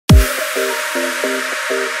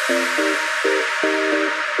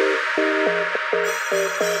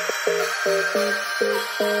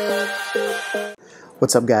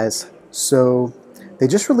What's up, guys? So they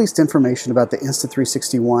just released information about the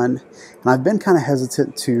Insta360 One, and I've been kind of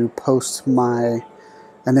hesitant to post my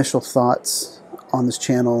initial thoughts on this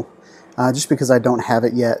channel just because I don't have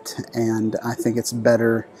it yet, and I think it's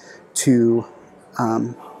better to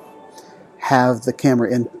have the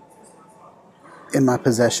camera in my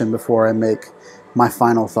possession before I make my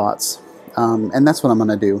final thoughts. And that's what I'm going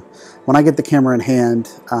to do. When I get the camera in hand,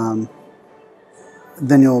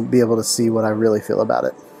 then you'll be able to see what I really feel about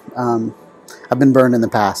it. I've been burned in the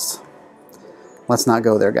past. Let's not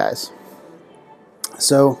go there, guys.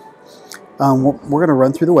 So we're going to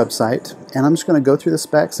run through the website, and I'm just going to go through the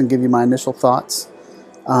specs and give you my initial thoughts.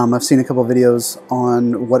 I've seen a couple videos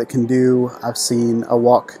on what it can do. I've seen a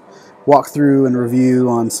walkthrough and review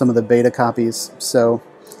on some of the beta copies. So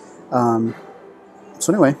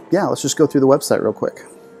anyway, yeah, let's just go through the website real quick.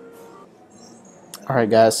 All right,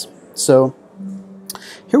 guys. So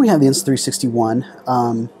here we have the Insta360 One.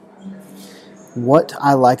 What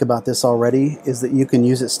I like about this already is that you can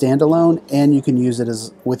use it standalone and you can use it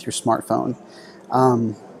with your smartphone.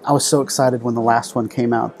 I was so excited when the last one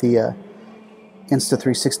came out, the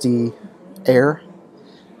Insta360 Air.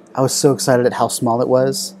 I was so excited at how small it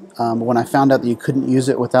was. When I found out that you couldn't use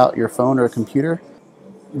it without your phone or a computer,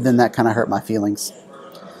 then that kind of hurt my feelings.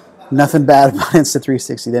 Nothing bad about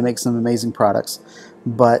Insta360. They make some amazing products.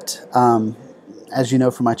 But as you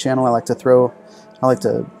know from my channel, I like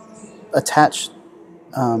to attach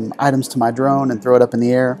items to my drone and throw it up in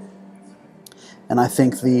the air. And I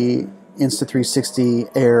think the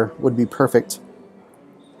Insta360 Air would be perfect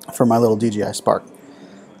for my little DJI Spark.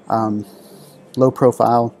 Low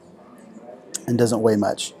profile and doesn't weigh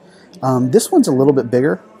much. This one's a little bit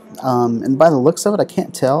bigger, and by the looks of it, I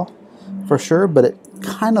can't tell for sure, but it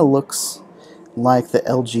kind of looks like the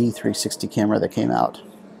LG 360 camera that came out.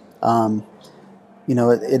 You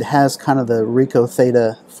know, it has kind of the Ricoh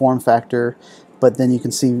Theta form factor, but then you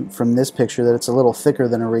can see from this picture that it's a little thicker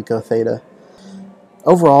than a Ricoh Theta.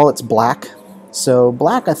 Overall, it's black. So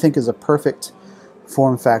black, I think, is a perfect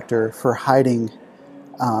form factor for hiding,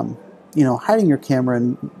 you know, hiding your camera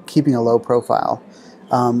and keeping a low profile.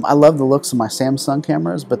 I love the looks of my Samsung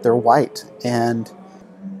cameras, but they're white, and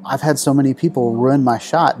I've had so many people ruin my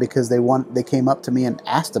shot because they came up to me and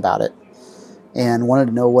asked about it and wanted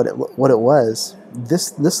to know what it was.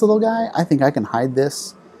 This little guy, I think I can hide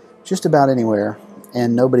this just about anywhere,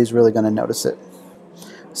 and nobody's really going to notice it.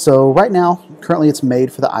 So right now, currently it's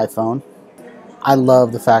made for the iPhone. I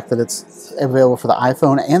love the fact that it's available for the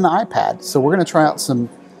iPhone and the iPad. So we're going to try out some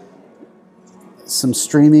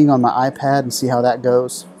streaming on my iPad and see how that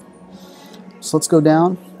goes. So let's go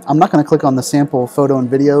down. I'm not going to click on the sample photo and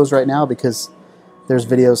videos right now because there's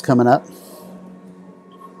videos coming up.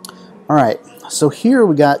 All right, so here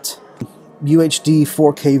we got UHD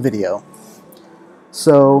 4K video.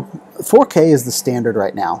 So 4K is the standard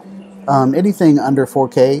right now. Anything under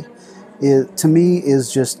 4K to me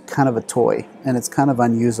is just kind of a toy, and it's kind of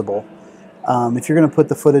unusable. If you're going to put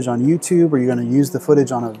the footage on YouTube or you're going to use the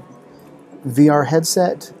footage on a VR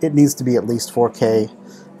headset, it needs to be at least 4K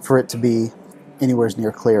for it to be anywhere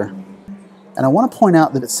near clear. And I want to point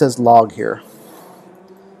out that it says log here.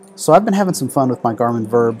 So I've been having some fun with my Garmin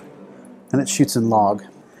Verb, and it shoots in log.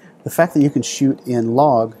 The fact that you can shoot in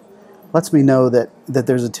log lets me know that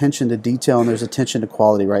there's attention to detail and there's attention to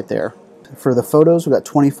quality right there. For the photos, we've got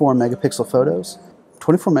 24 megapixel photos.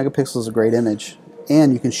 24 megapixels is a great image,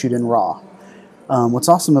 and you can shoot in RAW. What's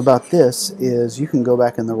awesome about this is you can go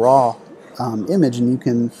back in the RAW image and you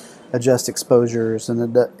can adjust exposures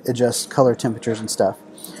and adjust color temperatures and stuff.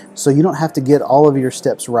 So you don't have to get all of your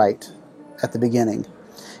steps right at the beginning.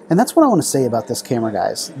 And that's what I want to say about this camera,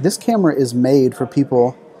 guys. This camera is made for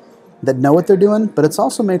people that know what they're doing, but it's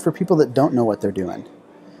also made for people that don't know what they're doing.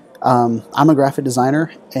 I'm a graphic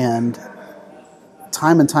designer, and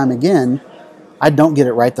time again, I don't get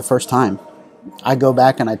it right the first time. I go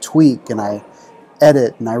back and I tweak and I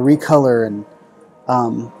edit and I recolor, and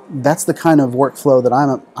that's the kind of workflow that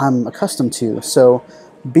I'm accustomed to. So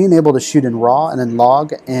being able to shoot in RAW and then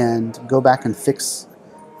log and go back and fix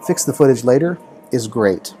the footage later is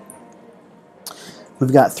great.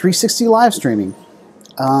 We've got 360 live streaming.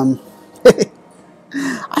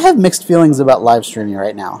 I have mixed feelings about live streaming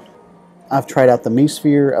right now. I've tried out the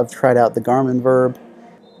Meosphere, I've tried out the Garmin Verb.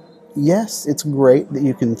 Yes, it's great that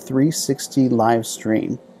you can 360 live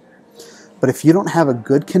stream. But if you don't have a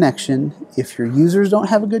good connection, if your users don't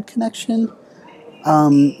have a good connection,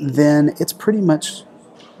 then it's pretty much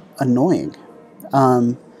annoying.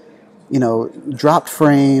 You know, dropped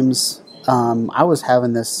frames. I was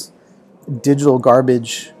having this digital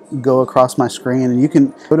garbage go across my screen, and you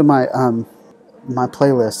can go to my my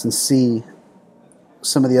playlist and see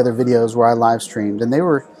some of the other videos where I live streamed, and they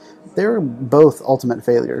were both ultimate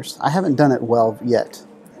failures. I haven't done it well yet.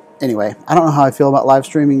 Anyway, I don't know how I feel about live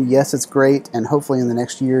streaming. Yes, it's great, and hopefully in the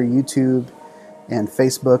next year, YouTube and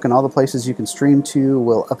Facebook and all the places you can stream to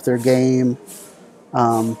will up their game.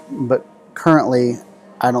 But currently,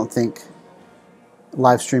 I don't think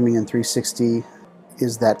live streaming in 360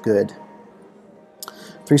 is that good.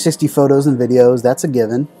 360 photos and videos, that's a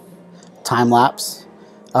given. Time-lapse.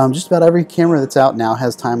 Just about every camera that's out now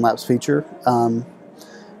has time-lapse feature.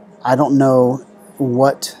 I don't know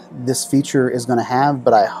what this feature is going to have,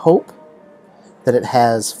 but I hope that it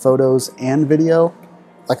has photos and video,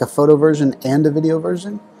 like a photo version and a video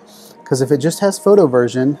version. Because if it just has photo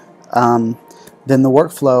version, then the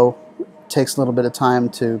workflow takes a little bit of time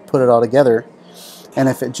to put it all together. And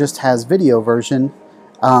if it just has video version,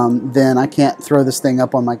 then I can't throw this thing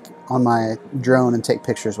up on my drone and take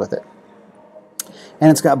pictures with it.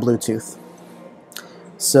 And it's got Bluetooth.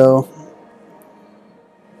 So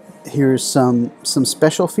here's some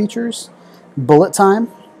special features. Bullet time.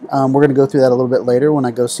 We're going to go through that a little bit later when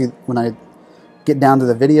I get down to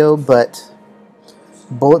the video, but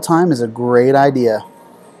bullet time is a great idea.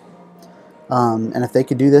 And if they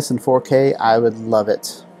could do this in 4K, I would love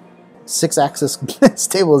it. 6-axis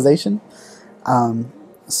stabilization.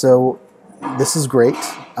 So this is great.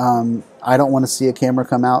 I don't want to see a camera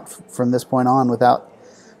come out from this point on without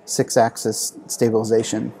 6-axis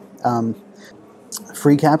stabilization.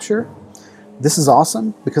 Free capture. This is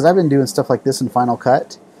awesome because I've been doing stuff like this in Final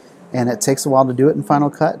Cut, and it takes a while to do it in Final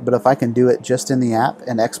Cut, but if I can do it just in the app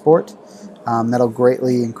and export, that'll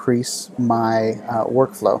greatly increase my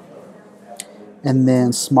workflow. And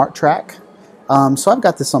then Smart Track. So I've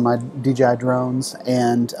got this on my DJI drones,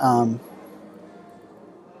 and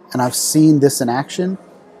I've seen this in action,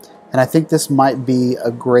 and I think this might be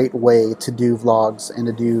a great way to do vlogs and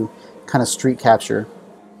to do kind of street capture.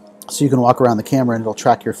 So you can walk around the camera and it'll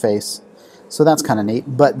track your face. So that's kind of neat.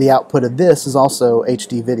 But the output of this is also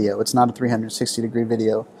HD video. It's not a 360-degree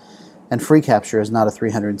video. And free capture is not a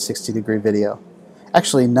 360-degree video.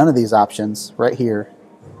 Actually, none of these options right here,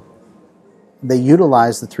 they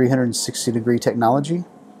utilize the 360-degree technology,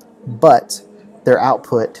 but their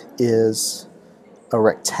output is a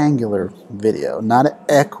rectangular video, not an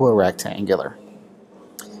equirectangular.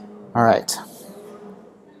 All right.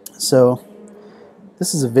 So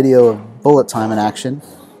this is a video of bullet time in action.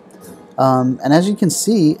 And as you can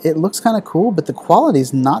see, it looks kind of cool, but the quality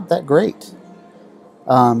is not that great.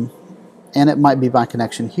 And it might be my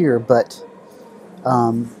connection here, but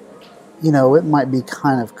you know, it might be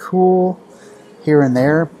kind of cool here and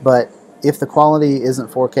there, but if the quality isn't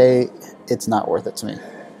 4K, it's not worth it to me.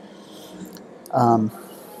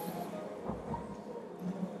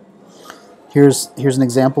 Here's an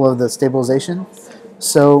example of the stabilization.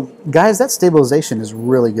 So guys, that stabilization is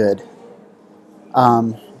really good.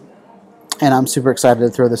 And I'm super excited to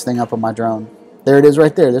throw this thing up on my drone. There it is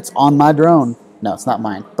right there. That's on my drone. No, it's not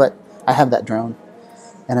mine, but I have that drone,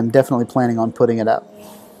 and I'm definitely planning on putting it up.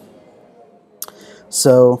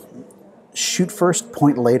 So shoot first,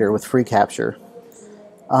 point later with free capture.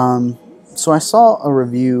 So I saw a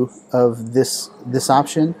review of this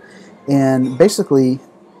option, and basically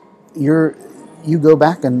you go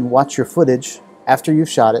back and watch your footage after you've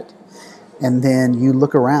shot it, and then you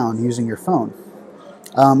look around using your phone.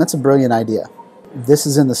 That's a brilliant idea. This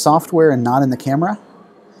is in the software and not in the camera.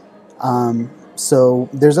 So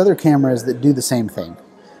there's other cameras that do the same thing.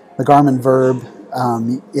 The Garmin Verb,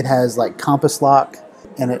 it has like compass lock,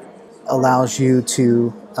 and it allows you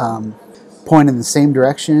to point in the same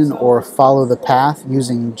direction or follow the path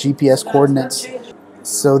using GPS coordinates.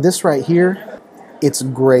 So this right here, it's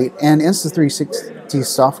great, and Insta360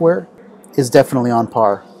 software is definitely on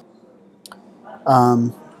par.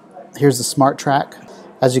 Here's the Smart Track.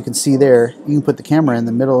 As you can see there, you can put the camera in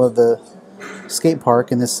the middle of the skate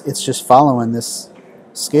park, and it's just following this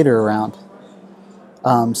skater around.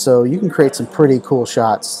 So you can create some pretty cool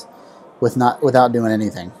shots without doing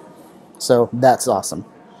anything. So that's awesome.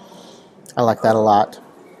 I like that a lot.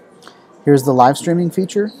 Here's the live streaming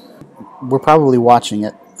feature. We're probably watching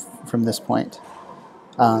it from this point.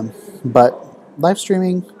 But live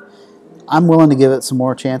streaming, I'm willing to give it some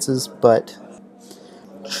more chances, but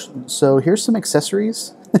so here's some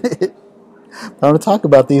accessories. I want to talk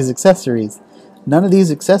about these accessories. None of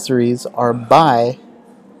these accessories are by,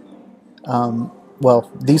 well,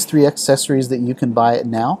 these three accessories that you can buy it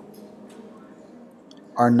now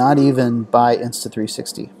are not even by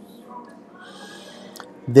Insta360.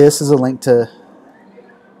 This is a link to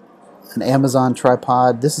an Amazon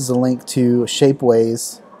tripod. This is a link to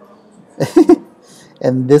Shapeways.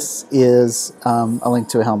 And this is a link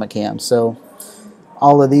to a helmet cam. So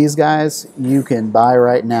All of these guys you can buy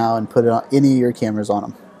right now and put it on any of your cameras on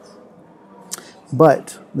them.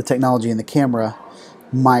 But the technology in the camera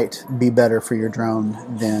might be better for your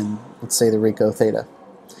drone than, let's say, the Ricoh Theta.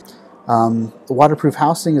 The waterproof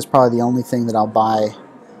housing is probably the only thing that I'll buy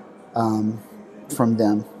from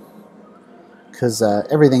them, because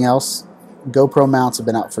everything else, GoPro mounts have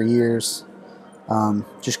been out for years.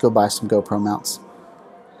 Just go buy some GoPro mounts.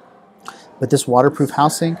 But this waterproof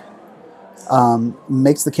housing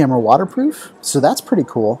makes the camera waterproof, so that's pretty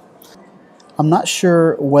cool. I'm not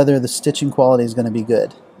sure whether the stitching quality is going to be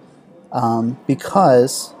good,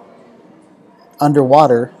 because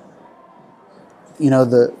underwater, you know,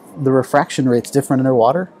 the refraction rate's different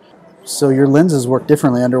underwater, so your lenses work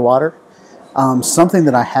differently underwater. Something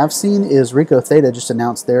that I have seen is Ricoh Theta just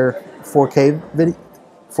announced their 4K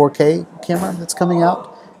camera that's coming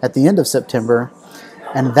out at the end of September,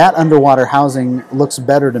 and that underwater housing looks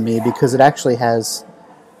better to me because it actually has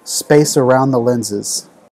space around the lenses.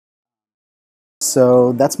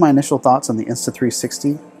 So that's my initial thoughts on the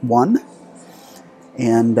Insta360 One,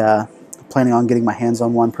 and planning on getting my hands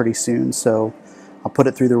on one pretty soon, so I'll put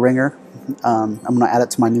it through the ringer. I'm going to add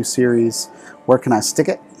it to my new series, Where Can I Stick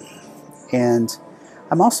It? And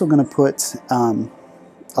I'm also going to put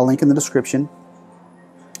a link in the description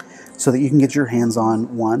so that you can get your hands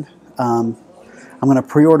on one. I'm going to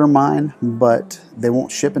pre-order mine, but they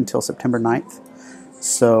won't ship until September 9th.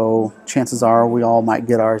 So chances are we all might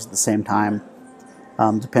get ours at the same time,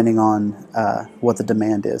 depending on what the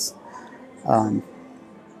demand is.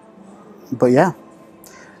 But yeah,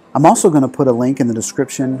 I'm also going to put a link in the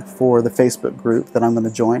description for the Facebook group that I'm going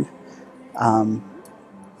to join,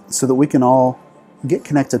 so that we can all get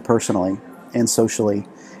connected personally and socially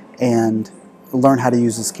and learn how to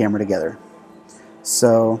use this camera together.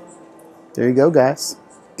 So there you go, guys.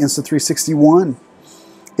 Insta360 One.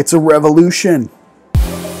 It's a revolution.